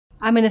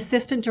I'm an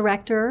assistant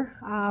director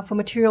for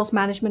materials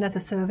management as a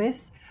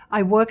service.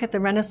 I work at the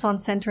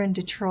Renaissance Center in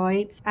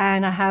Detroit,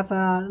 and I have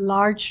a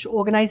large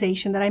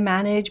organization that I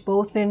manage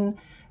both in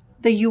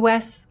the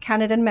US,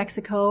 Canada, and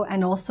Mexico,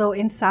 and also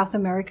in South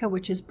America,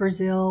 which is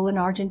Brazil and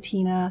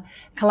Argentina,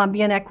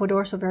 Colombia and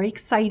Ecuador. So very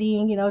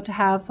exciting, to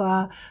have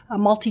a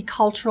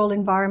multicultural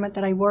environment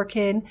that I work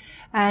in.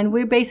 And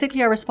we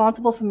basically are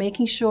responsible for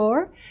making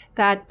sure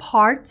that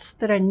parts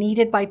that are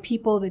needed by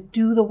people that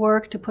do the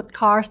work to put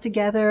cars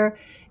together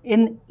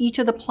in each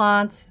of the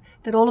plants,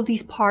 that all of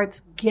these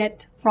parts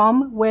get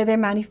from where they're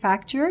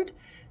manufactured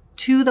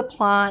to the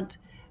plant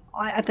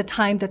at the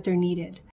time that they're needed.